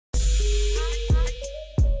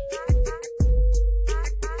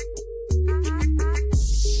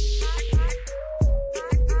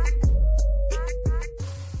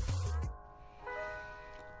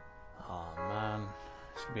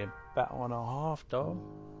1.5 though.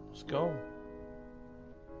 Let's go.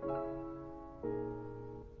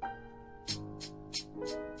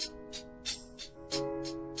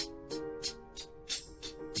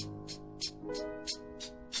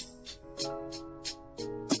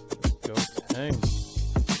 Let's go, Tank.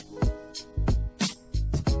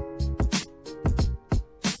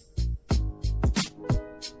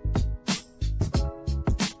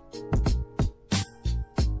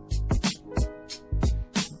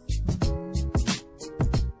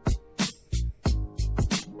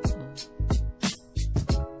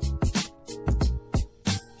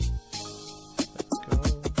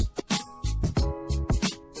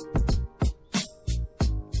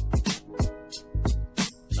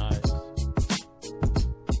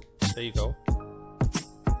 There you go.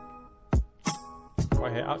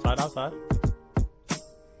 Right here, outside.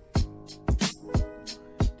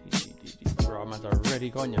 Bro, man's already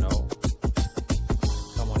gone, you know.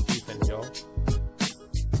 Come on, defense, yo.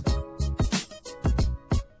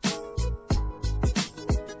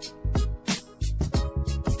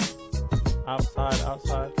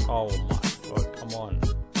 Outside. Oh my god, come on.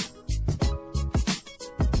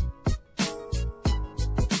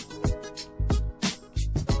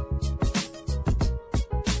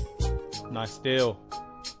 Nice steal.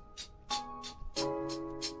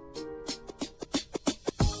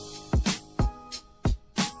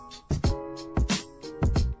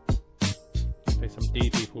 Play some D,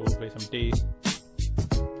 people. Play some D.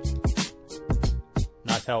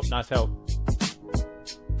 Nice help.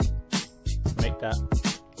 Make that.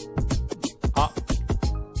 Up.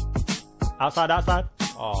 Outside.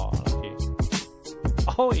 Oh, lucky.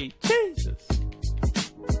 Oh, Jesus.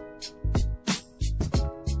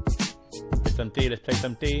 Let's play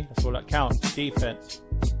some D. That's all that counts. Defense.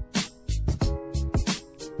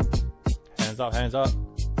 Hands up.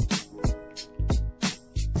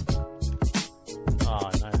 Ah,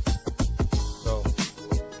 nice. Go.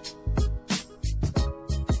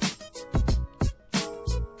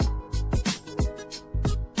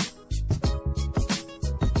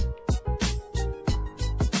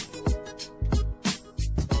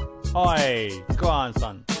 Oi, go on,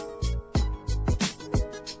 son.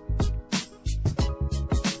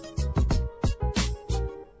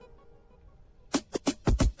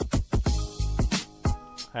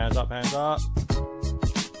 Hands up.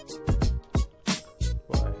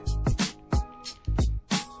 Boy.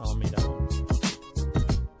 Saw me that one.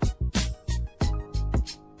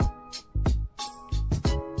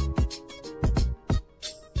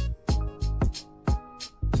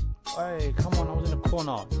 Hey, come on, I was in the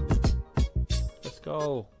corner. Let's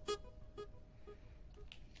go.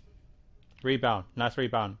 Rebound. Nice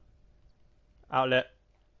rebound. Outlet.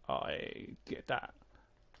 Oh, get that.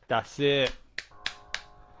 That's it.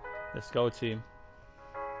 Let's go, team.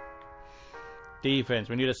 Defense,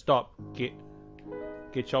 we need to stop. Get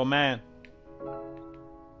your man.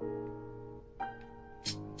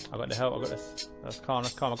 I got the help. I got this. That's calm. I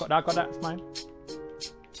got that. It's mine.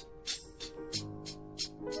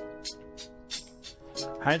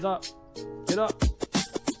 Hands up. Get up.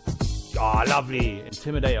 Ah, oh, lovely.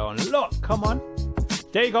 Intimidator on lock. Come on.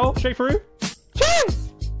 There you go. Straight through.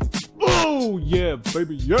 Cheers. Oh yeah,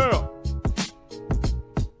 baby. Yeah.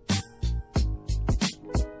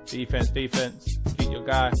 Defense. Beat your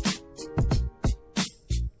guy.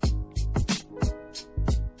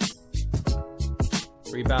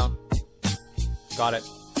 Rebound. Got it.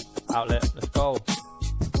 Outlet. Let's go.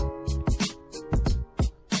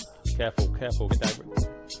 Careful. Get that.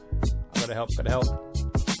 I gotta help.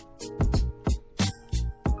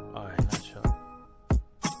 Alright, nice shot.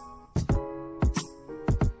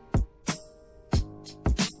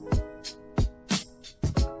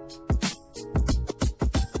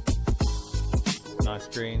 Nice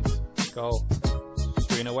screens. Go.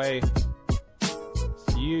 Screen away.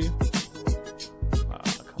 It's you. Come on,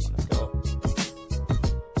 let's go.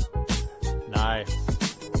 Nice.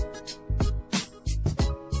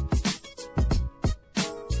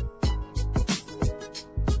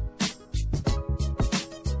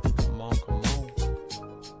 Come on.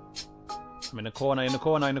 I'm in the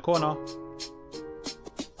corner.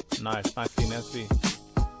 Nicely.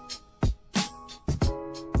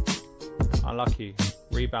 Unlucky.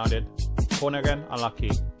 Rebounded. Corner again.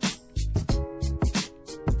 Unlucky.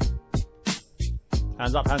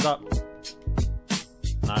 Hands up.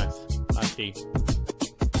 Nice D.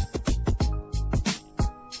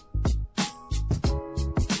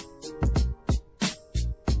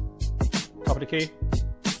 Top of the key.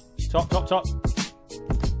 Top.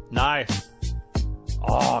 Nice.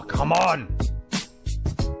 Oh, come on.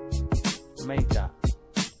 Make that.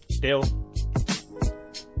 Steal.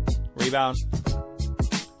 Rebound.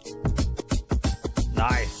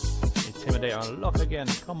 Nice. Intimidator unlock again.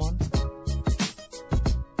 Come on.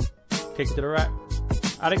 Kick to the right.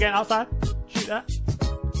 Out again, outside. Shoot that.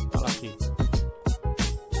 Unlucky.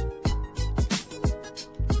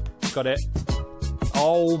 Got it.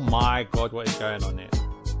 Oh my god, what is going on here?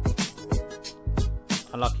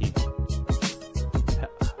 Unlucky.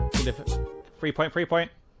 3 point, 3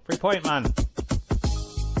 point. 3 point, man.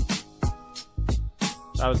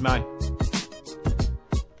 That was mine.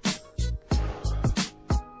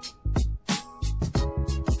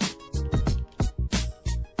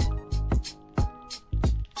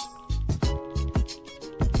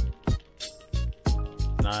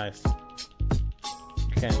 Nice.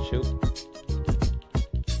 Can't shoot.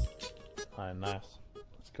 Alright, nice.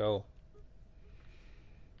 Let's go.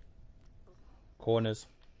 Corners.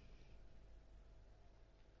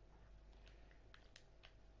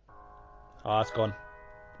 Oh, it's gone.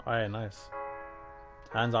 Alright, nice.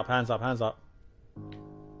 Hands up, hands up, hands up.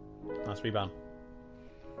 Nice rebound.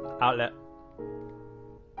 Outlet.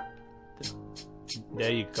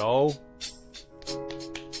 There you go.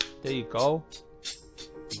 There you go.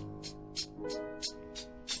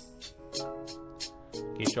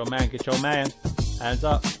 Get your man, get your man. Hands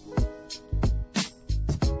up.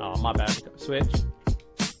 Oh, my bad. Switch.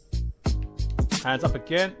 Hands up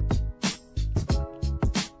again.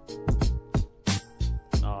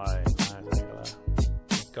 Alright, nice.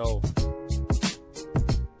 Let's go.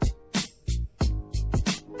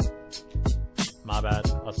 My bad.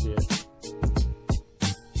 I'll see it.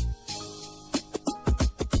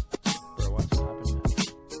 Bro, what's happening?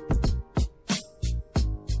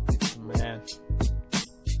 Man.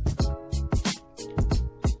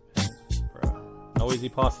 Bro. No easy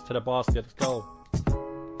passes to the basket. Let's go.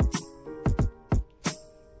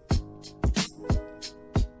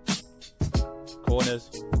 Corners.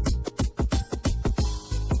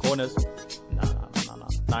 Corners. Nah.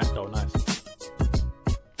 Nice though, nice.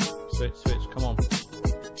 Switch, come on.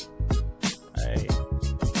 Hey.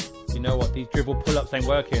 You know what? These dribble pull-ups ain't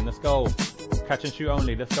working. Let's go. Catch and shoot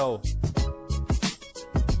only. Let's go.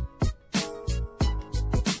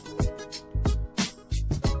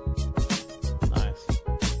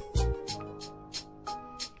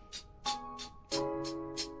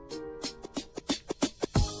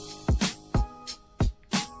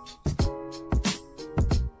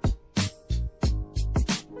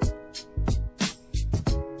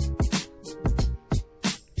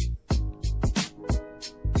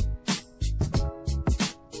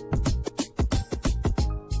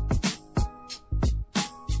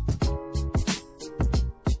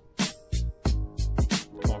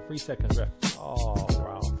 Come on, 3 seconds ref. Oh,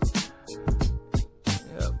 wow.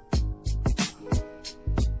 Yep.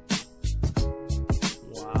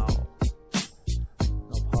 Wow.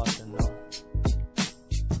 No passing, no.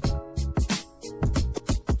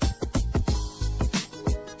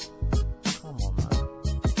 Come on, man.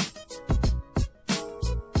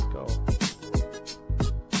 Let's go.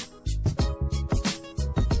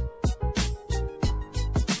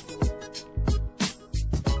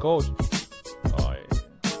 Gold. Oh, yeah.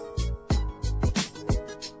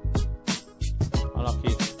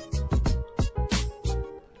 Unlucky.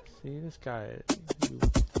 See this guy. You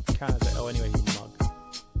can't say, oh, anyway, you mug.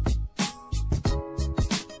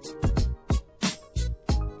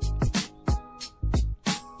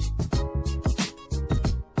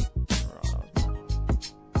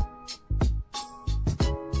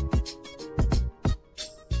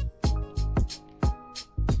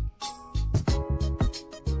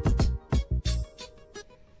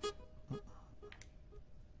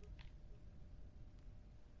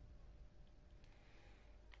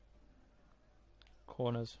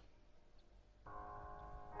 Corners.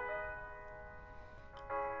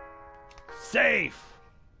 Safe!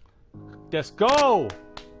 Let's go!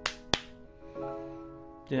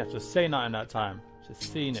 Didn't have to say nothing that time. Just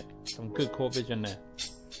seen it. Some good court vision there.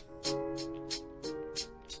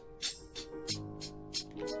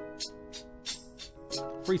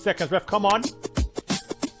 Three seconds, ref. Come on.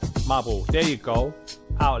 Marble. There you go.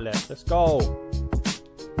 Outlet. Let's go.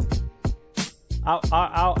 Out.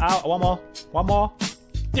 One more.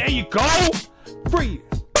 There you go. 3.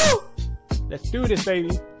 Woo! Let's do this,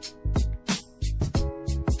 baby.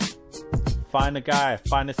 Find the guy.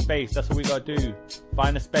 Find the space. That's what we gotta do.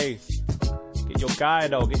 Find the space. Get your guy,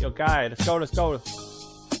 though. Get your guy. Let's go.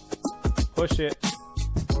 Push it.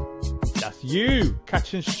 That's you.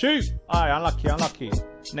 Catch and shoot. Alright, unlucky.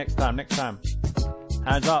 Next time.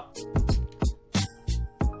 Hands up.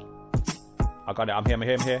 I got it. I'm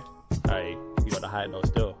here. Hey, you got the height though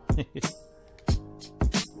still.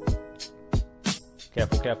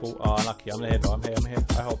 Careful, careful. Oh, unlucky. I'm here though. I'm here.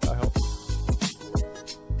 I help.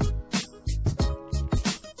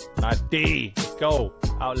 Nice D. Let's go.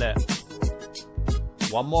 Outlet.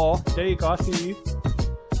 One more. There you go. I see you.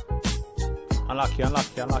 Unlucky.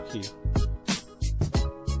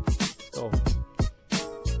 Go.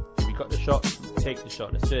 If you got the shot, take the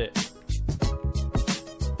shot. That's it.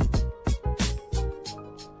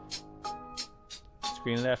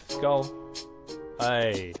 Screen left. Let's go.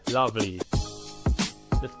 Hey, lovely.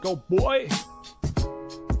 Let's go, boy.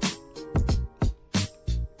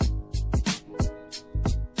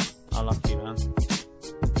 Unlucky, man.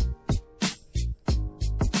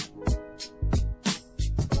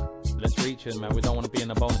 Let's reach it, man. We don't want to be in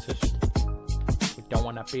the bonuses. We don't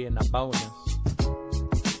want to be in the bonus.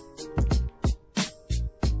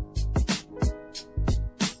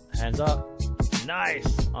 Hands up.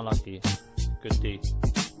 Nice. Unlucky. Good D.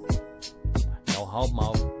 No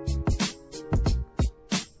homo.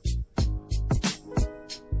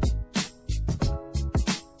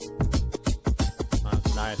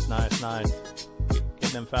 Nice.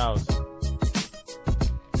 Get them fouls. There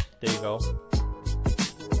you go.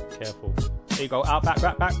 Careful. There you go. Out, back.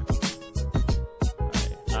 Right.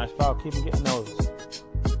 Nice foul. Keep on getting those.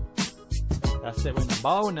 That's it. We're in the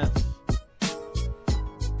bonus.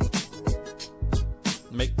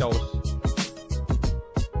 Make those.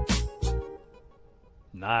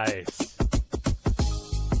 Nice.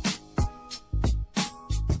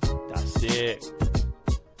 That's it.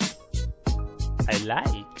 I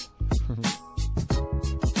like.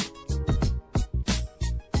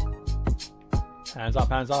 Hands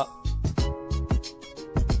up. Oh,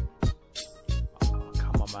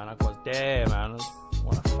 come on, man. I was there, man.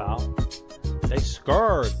 What a foul. They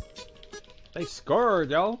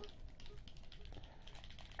scored, yo.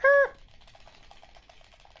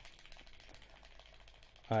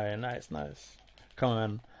 Alright, nice. Come on,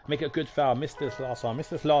 man. Make it a good foul. Miss this last one,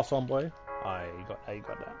 boy. Alright, you got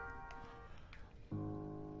that.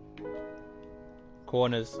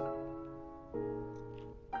 Corners.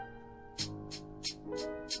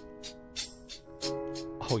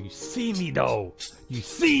 Oh, you see me though.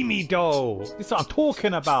 This is what I'm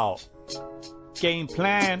talking about. Game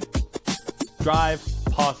plan. Drive.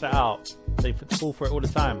 Pass it out. They fall for it all the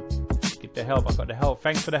time. Get the help. I got the help.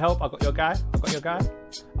 Thanks for the help. I got your guy.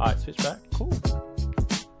 Alright, switch back. Cool.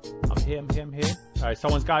 I'm here. Alright,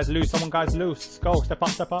 someone's guy's loose. Let's go. Step up.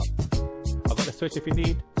 I got the switch if you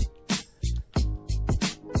need.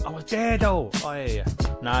 I was there though. Oh yeah.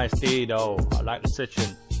 Nice D though. I like the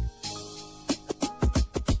switching.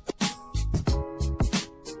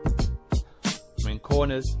 I'm in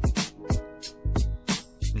corners.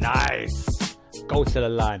 Nice. Go to the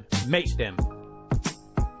line. Make them.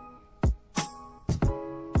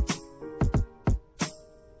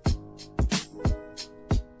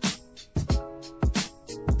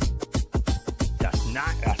 That's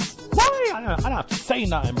not. That's why I don't have to say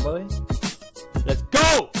nothing, boy. Let's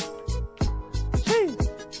go!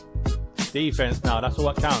 Jeez. Defense now, that's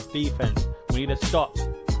all that counts. Defense. We need to stop.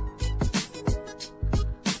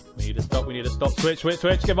 Switch.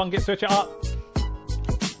 Come on, switch it up.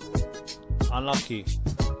 Unlucky.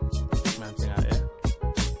 Big man thing out here.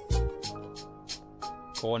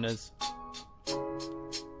 Corners. Oh,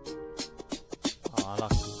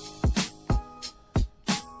 unlucky.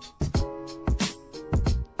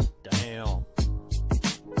 Damn.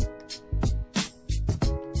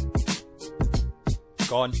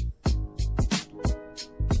 Gone.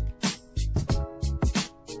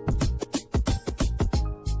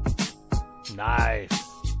 Nice.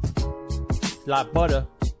 It's like butter.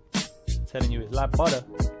 I'm telling you, it's like butter.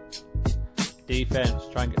 Defense.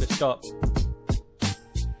 Try and get the stop.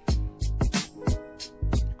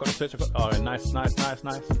 Got the switch. Oh, nice.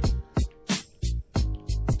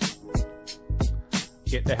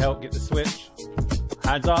 Get the help. Get the switch.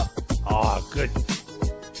 Hands up. Oh, good.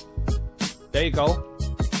 There you go.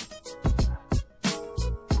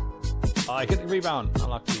 Oh, I get the rebound.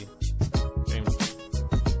 Unlucky.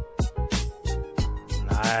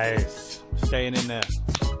 Nice. Staying in there.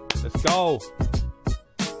 Let's go.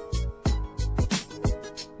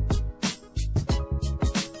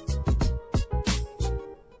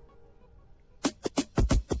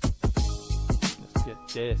 Let's get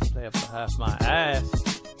this. Stay up for half my ass.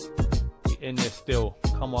 We in there still.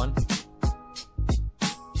 Come on.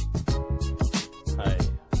 Hey.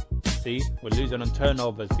 See? We're losing on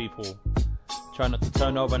turnovers, people. Try not to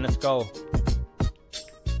turn over and let's go.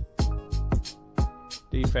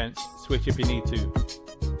 Defense, switch if you need to.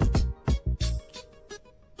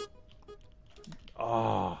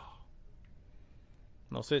 Oh.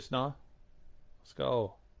 No switch now. Let's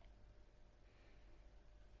go.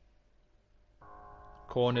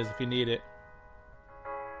 Corners if you need it.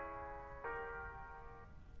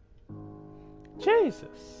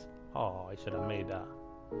 Jesus. Oh, I should have made that.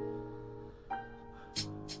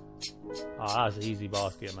 Oh, that's an easy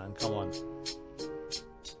basket, man. Come on.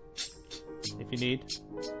 If you need.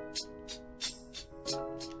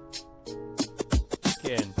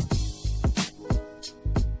 Get in.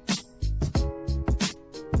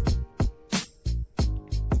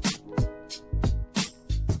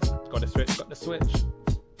 Got the switch, got the switch.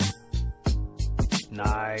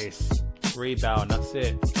 Nice. Rebound, that's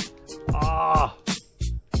it. Ah!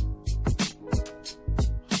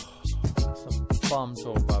 That's a bum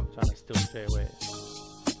talk, bro. Trying to steal straight away.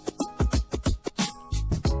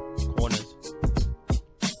 Corners.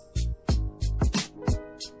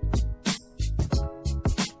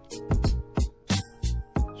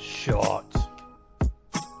 Shot.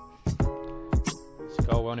 Let's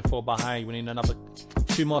go. We're only 4 behind. We need another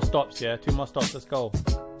 2 more stops, yeah? 2 more stops. Let's go.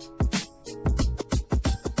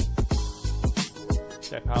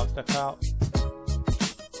 Step out, step out.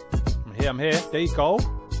 I'm here. There you go.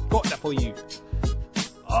 Got that for you.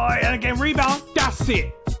 Oh, and again, rebound. That's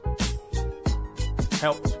it.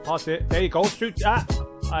 Helps. Pass it. There you go. Shoot that.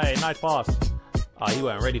 Hey, nice pass. Oh, you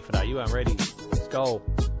weren't ready for that. You weren't ready. Let's go.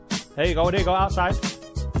 There you go. There you go. Outside. Oh,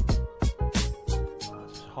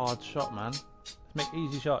 that's a hard shot, man. Let's make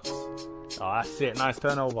easy shots. Oh, that's it. Nice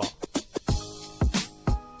turnover.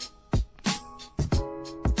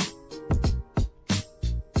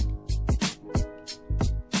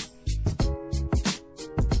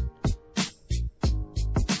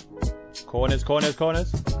 Corners, corners,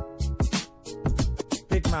 corners.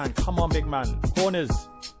 Big man, come on, big man. Corners.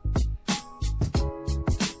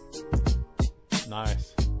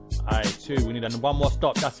 Nice. Alright, 2. We need 1 more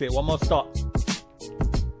stop. That's it. 1 more stop.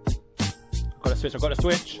 I've got to switch. I've got to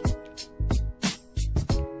switch.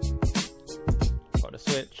 Got to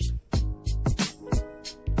switch.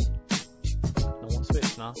 No more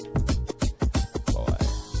switch now. Boy.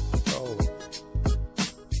 Go.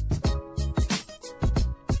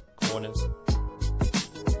 Corners.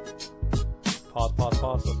 Pass, pass,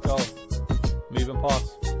 pass. Let's go. Move and pass.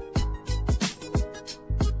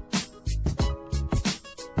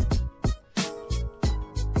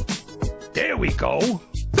 There we go.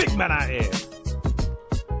 Big man out here.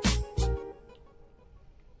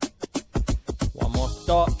 1 more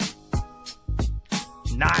stop.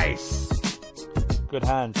 Nice. Good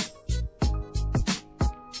hand.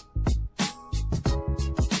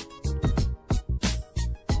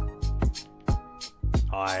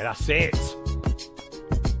 Alright, that's it.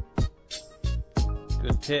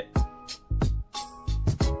 Good tip.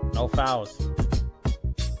 No fouls.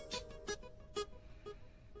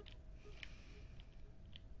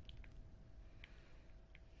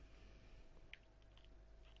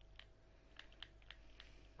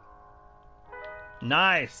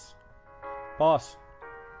 Nice. Pass.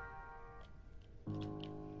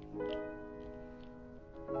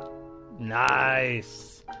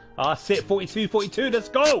 Nice. That's it. 42, 42. Let's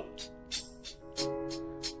go.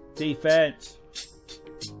 Defense.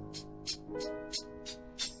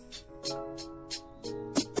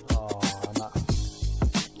 Oh, no.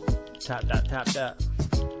 Tap that, tap that.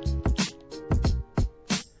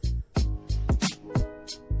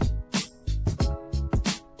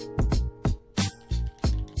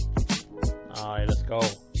 Alright, let's go.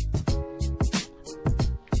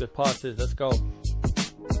 Good passes, let's go.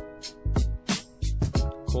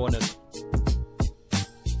 Corners.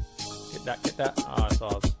 Get that, get that. Ah, it's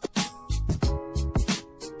ours.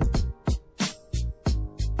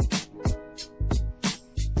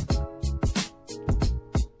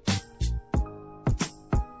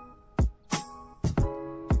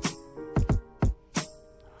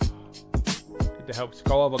 Get the help.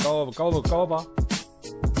 Go over, go over, go over, go over.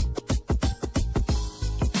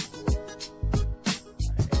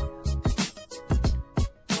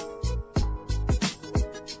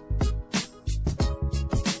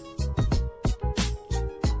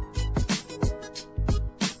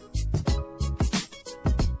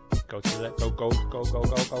 Go, go, go,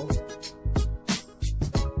 go, go.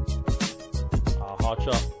 Hard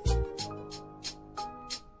shot.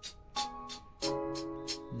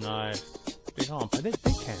 Nice. Big arm, but they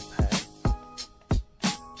can't pass.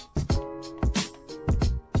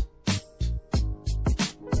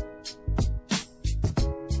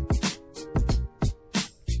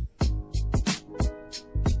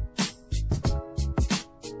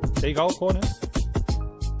 There you go, corners.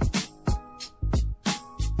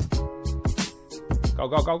 Go,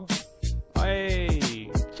 go, go. Hey,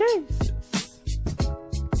 Jesus.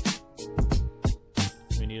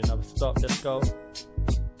 We need another stop. Let's go.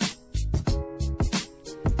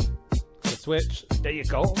 switch. There you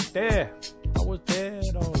go. I was there. I was there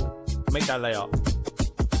though. Make that layup.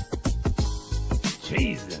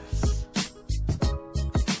 Jesus.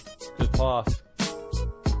 Good pass.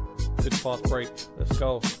 Good fast break. Let's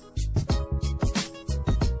go.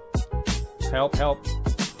 Help, help.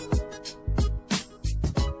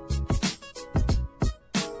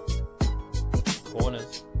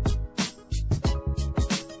 Corners.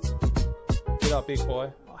 Get up, big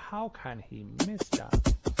boy. Oh, how can he miss that?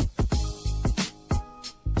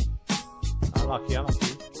 Unlucky,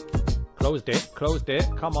 unlucky. Closed it, closed it.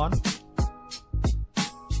 Come on. Got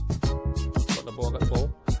the ball, got the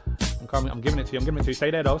ball. I'm coming, I'm giving it to you, I'm giving it to you.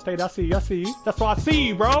 Stay there though, stay there. I see you, I see you. That's what I see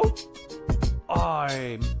you, bro. Oh,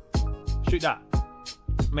 shoot that.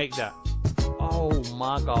 Make that. Oh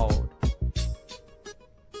my god.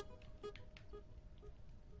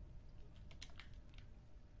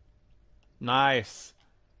 Nice.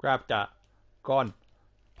 Grab that. Gone.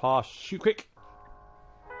 Pass. Shoot quick.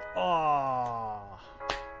 Oh.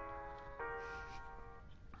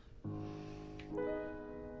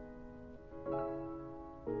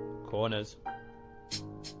 Corners.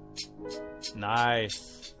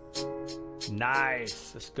 Nice.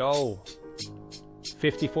 Nice. Let's go.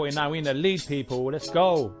 50-49. We in the lead, people. Let's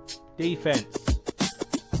go. Defense.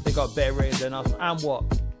 They got better rated than us. And what?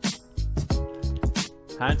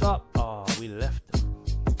 Hands up. Oh, we left them.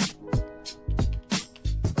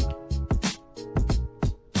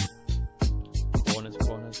 Corners,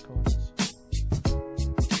 corners, corners.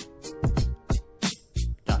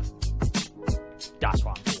 That's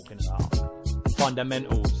what I'm talking about.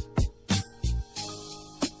 Fundamentals.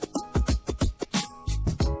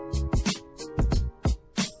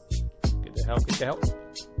 Get the help, get the help.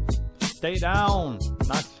 Stay down.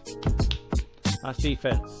 Nice. Nice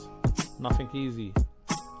defense. Nothing easy.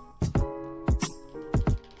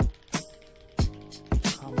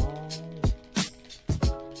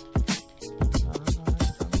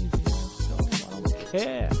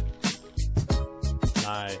 Yeah.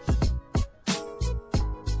 Nice.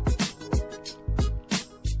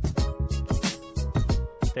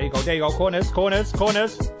 There you go, there you go. Corners, corners,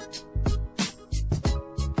 corners.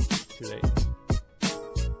 Too late.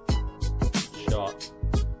 Shot.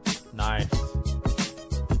 Nice.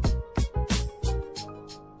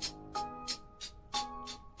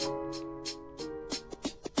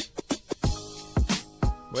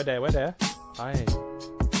 We're there, we're there. Aye.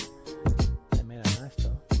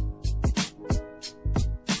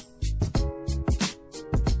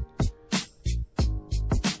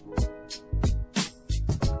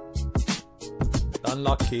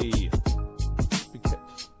 Unlucky.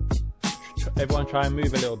 Everyone try and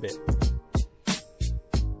move a little bit.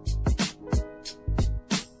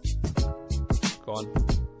 Go on.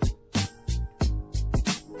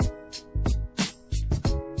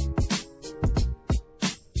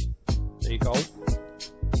 There you go.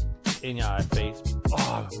 In your face.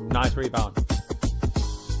 Oh, nice rebound.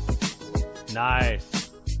 Nice.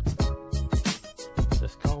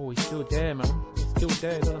 Let's go. We're still there, man. Still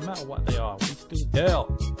there, it doesn't matter what they are, we still there.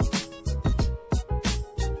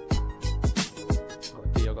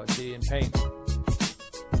 I got D in paint.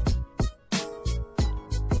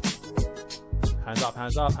 Hands up,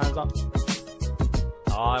 hands up, hands up.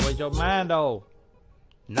 Ah, oh, where's your man though?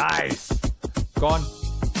 Nice. Gone.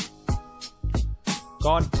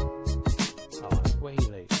 Gone. Oh, way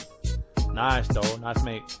late. Nice though, nice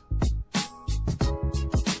make.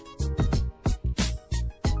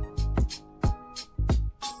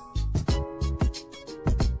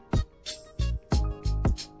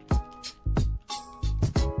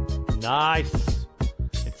 Nice.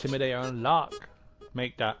 Intimidator unlock.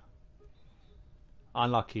 Make that.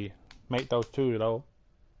 Unlucky. Make those two though.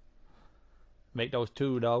 Make those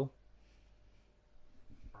two though.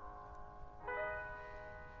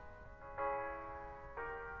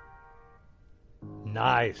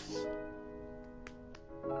 Nice.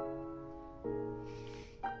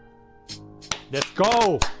 Let's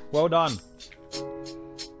go. Well done.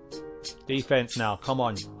 Defense now. Come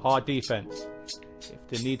on. Hard defense. If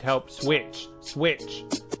they need help, switch. Switch.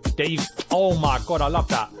 There you. Oh my god, I love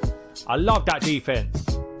that. I love that defense.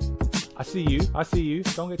 I see you. I see you.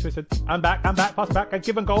 Don't get twisted. I'm back. I'm back. Pass back. And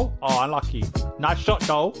give and go. Oh, unlucky. Nice shot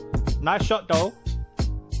though. Nice shot though.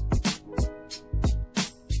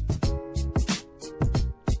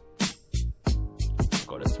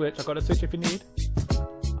 Got to switch. I got to switch if you need.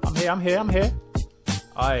 I'm here. I'm here. I'm here.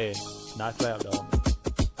 Aye. Nice layup though.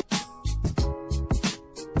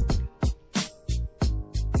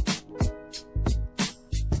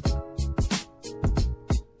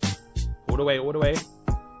 All the way, all the way.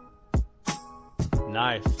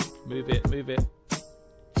 Nice. Move it, move it.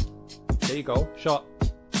 There you go. Shot.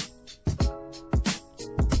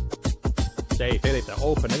 They left that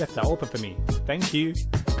open. They left that open for me. Thank you.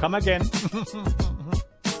 Come again.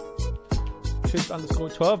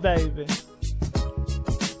 Twist_12, baby.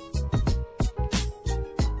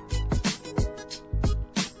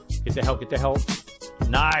 Get the help. Get the help.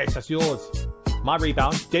 Nice. That's yours. My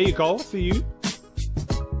rebound. There you go. See you.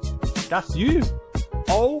 That's you.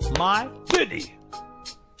 Oh my goodness.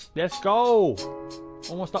 Let's go.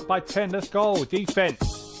 Almost up by 10. Let's go. Defense.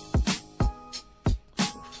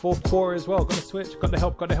 Fourth quarter as well. Got to switch. Got the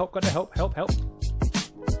help. Got the help. Got the help. Help. Help.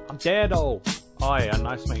 I'm there though. Oh yeah.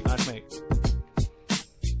 Nice mate. Nice mate.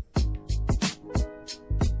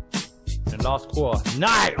 And last quarter.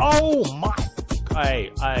 Nice. Oh my.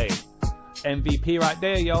 Hey. Hey. MVP right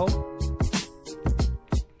there, yo.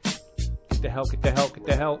 Get the help. Get the help. Get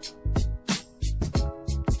the help.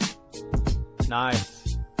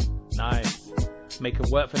 Nice. Nice. Make it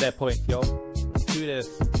work for their points, yo. Let's do this.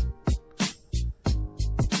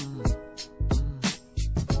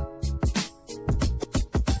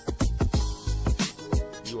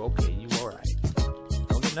 You okay? You alright?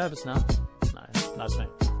 Don't get nervous now. Nice. Nice, mate.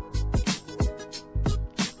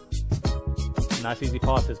 Nice easy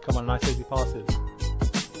passes. Come on, nice easy passes.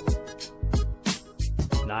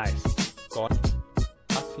 Nice. Go on.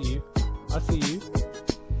 I see you. I see you.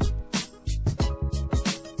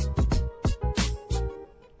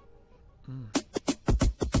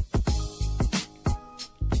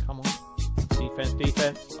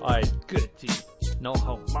 Defense. Alright, good team. No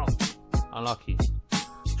hope. Unlucky.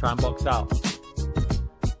 Try and box out.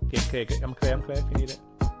 Get clear. I'm clear if you need it.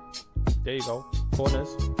 There you go. Corners.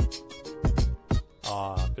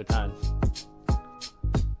 Ah, good hands.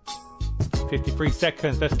 53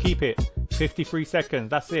 seconds. Let's keep it. 53 seconds.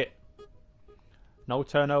 That's it. No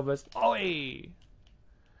turnovers. Oi!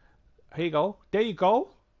 Here you go. There you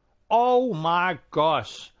go. Oh my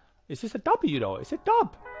gosh. Is this a W though? It's a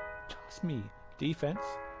dub. Trust me. Defense.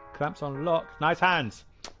 Clamps on lock. Nice hands.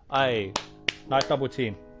 Aye. Nice double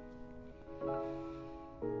team.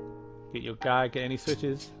 Get your guy. Get any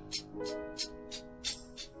switches.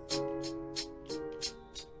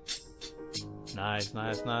 Nice,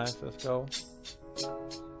 nice, nice. Let's go.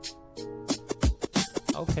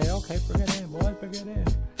 Okay, okay. Bring it in, boys. Bring it in.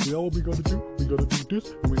 You know what we gotta do? We gotta do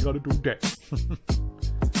this and we gotta do that.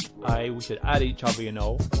 Aye, we should add each other, you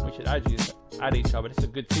know. We should add each other. This is a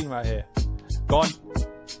good team right here. Go on.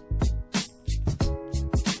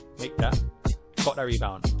 Make that. Got that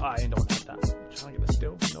rebound. I ain't don't have that. I'm trying to get the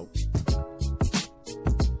steal. Nope.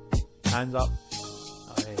 Hands up.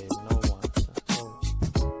 Hey, no one. Let's go.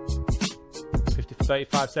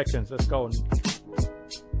 35 seconds. Let's go.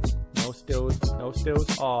 No steals. No steals.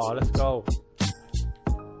 Oh, let's go.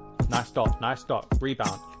 Nice stop. Nice stop.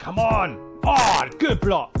 Rebound. Come on. Oh, good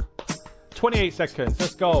block. 28 seconds.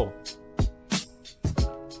 Let's go.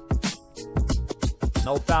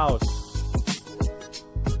 No fouls.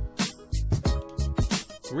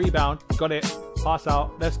 Rebound. Got it. Pass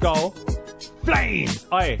out. Let's go. Flames!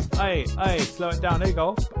 Aye, aye, aye. Slow it down. There you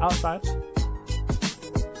go. Outside.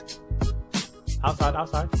 Outside,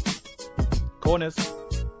 outside. Corners.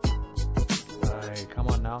 Aye, come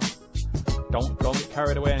on now. Don't get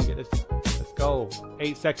carried away and get this. Let's go.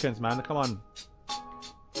 8 seconds, man. Come on.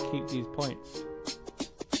 Keep these points.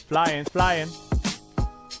 Flying, flying.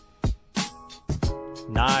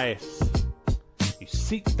 Nice. You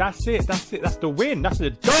see, that's it. That's it. That's the win. That's the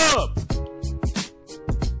dub.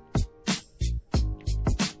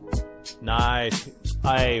 Nice.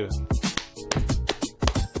 Aye.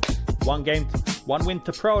 One game, one win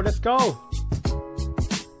to pro. Let's go.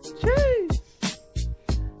 Jeez.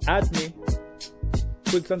 Add me.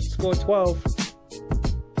 Twigs_12.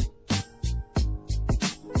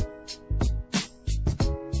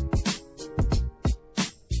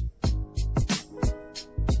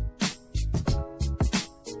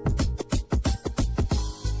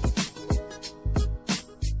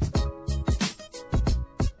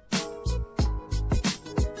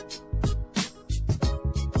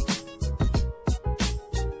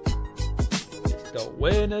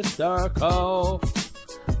 Winner circle.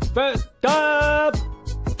 First up.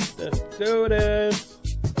 Let's do this.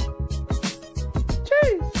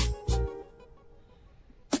 Jeez.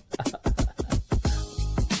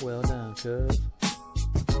 Well done, cuz.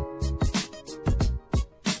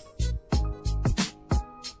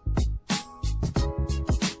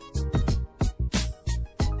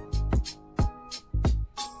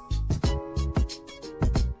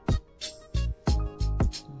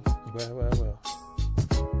 Well.